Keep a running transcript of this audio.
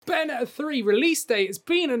Bayonetta 3 release date has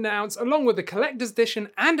been announced, along with the collector's edition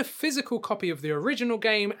and a physical copy of the original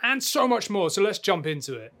game, and so much more, so let's jump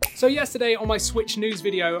into it. So yesterday on my Switch news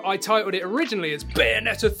video, I titled it originally as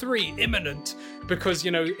Bayonetta 3 Imminent, because,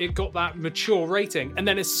 you know, it got that mature rating. And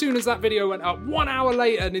then as soon as that video went up, 1 hour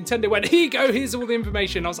later, Nintendo went, here you go, here's all the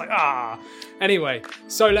information. I was like, ah. Anyway,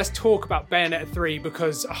 so let's talk about Bayonetta 3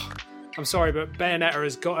 because, I'm sorry, but Bayonetta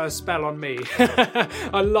has got a spell on me.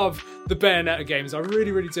 I love the Bayonetta games, I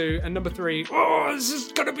really, really do. And number 3, this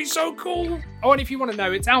is gonna be so cool. Oh, and if you want to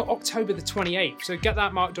know, it's out October the 28th, so get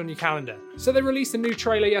that marked on your calendar. So they released a new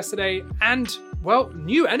trailer yesterday, and, well,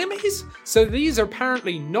 new enemies? So these are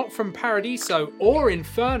apparently not from Paradiso or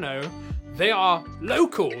Inferno, they are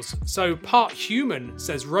locals. So part human,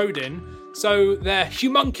 says Rodin, so they're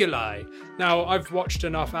homunculi. Now, I've watched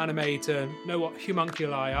enough anime to know what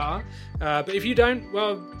homunculi are, but if you don't,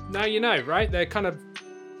 well, now you know, right? They're kind of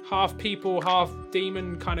half people, half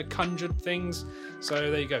demon, kind of conjured things.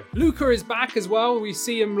 So there you go. Luca is back as well. We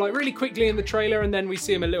see him like really quickly in the trailer, and then we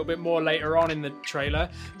see him a little bit more later on in the trailer.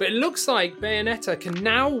 But it looks like Bayonetta can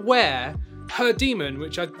now wear her demon,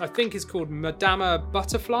 which I think is called Madama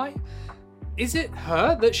Butterfly. Is it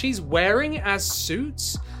her that she's wearing as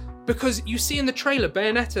suits? Because you see in the trailer,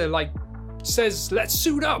 Bayonetta like says, let's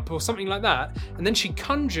suit up or something like that. And then she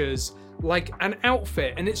conjures like an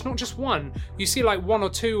outfit, and it's not just one. You see like 1 or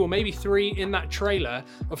 2 or maybe 3 in that trailer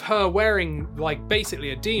of her wearing like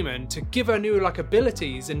basically a demon to give her new like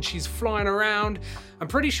abilities, and she's flying around. I'm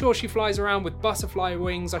pretty sure she flies around with butterfly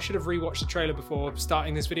wings. I should have rewatched the trailer before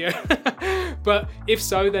starting this video. But if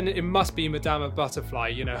so, then it must be Madama Butterfly,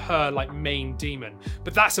 you know, her like main demon.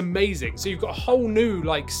 But that's amazing. So you've got a whole new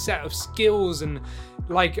like set of skills and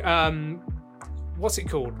like what's it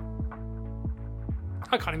called?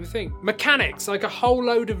 I can't even think. Mechanics, like a whole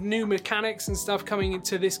load of new mechanics and stuff coming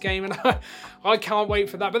into this game, and I can't wait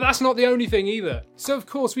for that. But that's not the only thing either. So of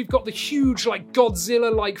course we've got the huge like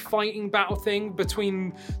Godzilla-like fighting battle thing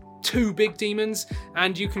between 2 big demons,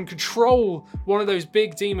 and you can control one of those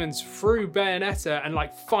big demons through Bayonetta and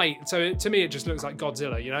like fight. So to me it just looks like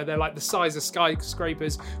Godzilla, you know, they're like the size of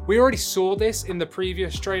skyscrapers. We already saw this in the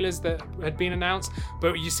previous trailers that had been announced,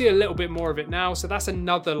 but you see a little bit more of it now. So that's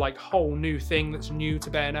another like whole new thing that's new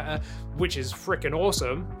to Bayonetta, which is freaking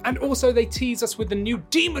awesome. And also they tease us with the new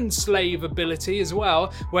Demon Slave ability as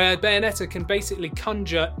well, where Bayonetta can basically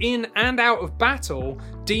conjure in and out of battle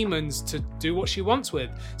demons to do what she wants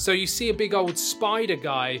with. So you see a big old spider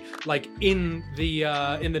guy like in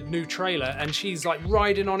the new trailer, and she's like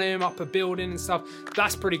riding on him up a building and stuff.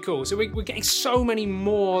 That's pretty cool. So we're getting so many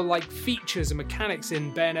more like features and mechanics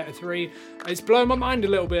in Bayonetta 3. It's blowing my mind a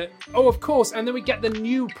little bit. Oh, of course, and then we get the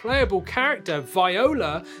new playable character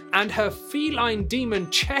Viola and her feline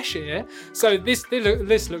demon Cheshire. So this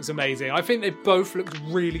looks amazing. I think they both look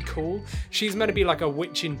really cool. She's meant to be like a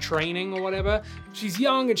witch in training or whatever. She's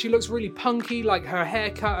young and she looks really punky, like her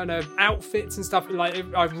haircut and her outfits and stuff. Like,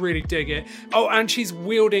 I really dig it. Oh, and she's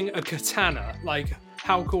wielding a katana. Like,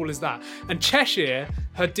 how cool is that? And Cheshire,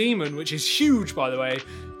 her demon, which is huge by the way,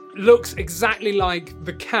 looks exactly like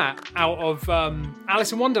the cat out of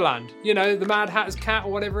Alice in Wonderland. You know, the Mad Hatter's cat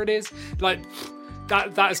or whatever it is. Like,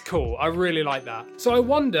 that is cool. I really like that. So I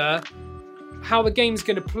wonder how the game's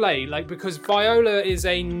going to play, like, because Viola is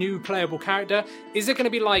a new playable character. Is it going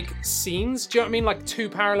to be like scenes? Do you know what I mean? Like 2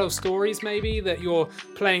 parallel stories maybe that you're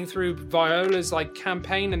playing through Viola's like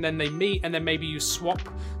campaign, and then they meet, and then maybe you swap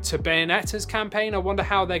to Bayonetta's campaign. I wonder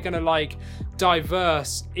how they're going to like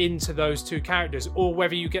diverse into those 2 characters, or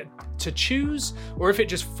whether you get to choose, or if it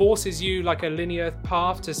just forces you like a linear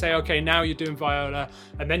path to say, okay, now you're doing Viola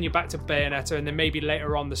and then you're back to Bayonetta, and then maybe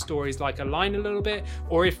later on the stories like align a little bit,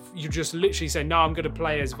 or if you just literally say, no, I'm going to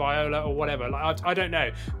play as Viola or whatever. Like, I don't know,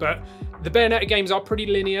 but the Bayonetta games are pretty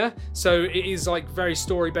linear, so it is like very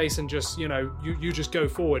story based, and just, you know, you just go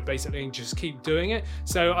forward basically and just keep doing it.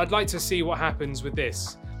 So I'd like to see what happens with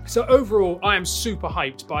this. So overall, I am super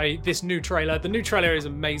hyped by this new trailer. The new trailer is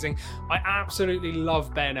amazing. I absolutely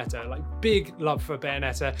love Bayonetta, like big love for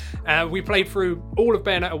Bayonetta. We played through all of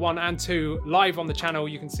Bayonetta 1 and 2 live on the channel.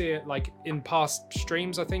 You can see it like in past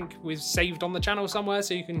streams, I think we've saved on the channel somewhere,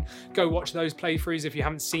 so you can go watch those playthroughs if you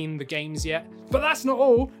haven't seen the games yet. But that's not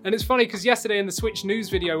all. And it's funny because yesterday in the Switch news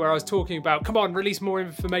video where I was talking about, come on, release more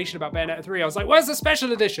information about Bayonetta 3, I was like, where's the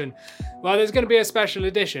special edition? Well, there's going to be a special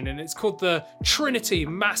edition, and it's called the Trinity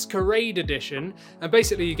Masquerade Edition, and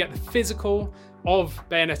basically you get the physical of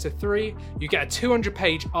Bayonetta 3, you get a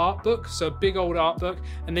 200-page art book, so a big old art book,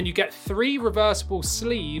 and then you get 3 reversible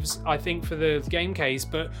sleeves, I think, for the game case,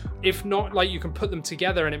 but if not, like, you can put them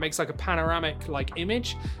together and it makes like a panoramic like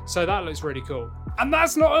image, so that looks really cool. And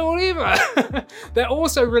that's not all either. They're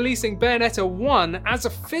also releasing Bayonetta 1 as a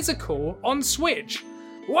physical on Switch.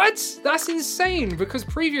 What? That's insane, because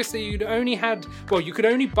previously you could only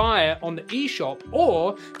buy it on the eShop,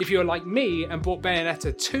 or if you were like me and bought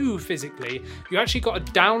Bayonetta 2 physically, you actually got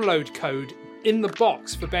a download code in the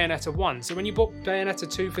box for Bayonetta 1. So when you bought Bayonetta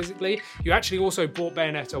 2 physically, you actually also bought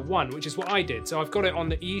Bayonetta 1, which is what I did. So I've got it on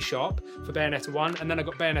the eShop for Bayonetta 1, and then I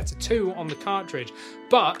got Bayonetta 2 on the cartridge.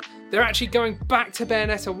 But they're actually going back to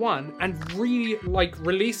Bayonetta 1 and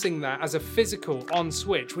releasing that as a physical on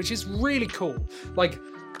Switch, which is really cool. Like,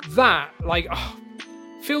 that,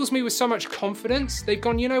 fills me with so much confidence. They've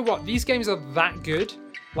gone, you know what, these games are that good.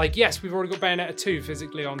 Like, yes, we've already got Bayonetta 2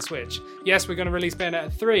 physically on Switch. Yes, we're going to release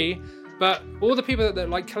Bayonetta 3, but all the people that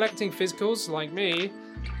like collecting physicals, like me,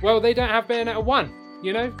 well, they don't have Bayonetta 1,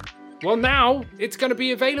 you know? Well, now it's going to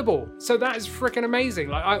be available. So that is freaking amazing.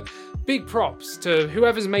 Like, big props to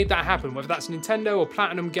whoever's made that happen, whether that's Nintendo or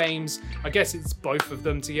Platinum Games. I guess it's both of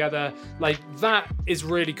them together. Like, that is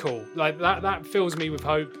really cool. Like, that fills me with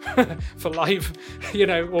hope for life, you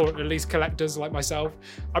know, or at least collectors like myself.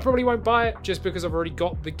 I probably won't buy it just because I've already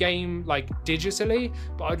got the game, like, digitally,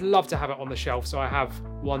 but I'd love to have it on the shelf so I have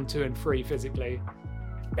 1, 2, and 3 physically.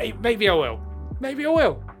 Maybe I will. Maybe I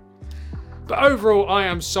will. But overall, I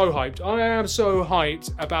am so hyped. I am so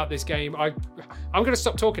hyped about this game. I'm going to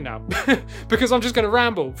stop talking now because I'm just going to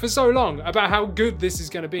ramble for so long about how good this is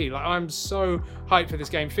going to be. Like, I'm so hyped for this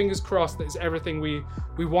game. Fingers crossed that it's everything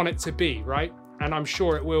we want it to be, right? And I'm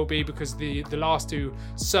sure it will be, because the last 2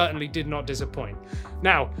 certainly did not disappoint.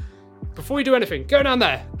 Now, before we do anything, go down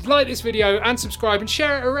there, like this video and subscribe and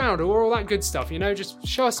share it around, or all that good stuff, you know, just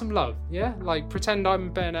show us some love, yeah? Like, pretend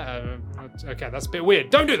I'm Bayonetta. Okay, that's a bit weird,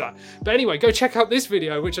 don't do that. But anyway, go check out this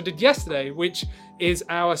video, which I did yesterday, which is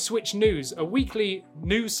our Switch News, a weekly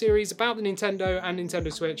news series about the Nintendo and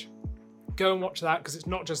Nintendo Switch. Go and watch that, because it's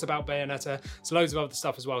not just about Bayonetta, it's loads of other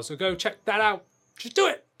stuff as well. So go check that out. Just do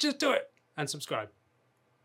it, and subscribe.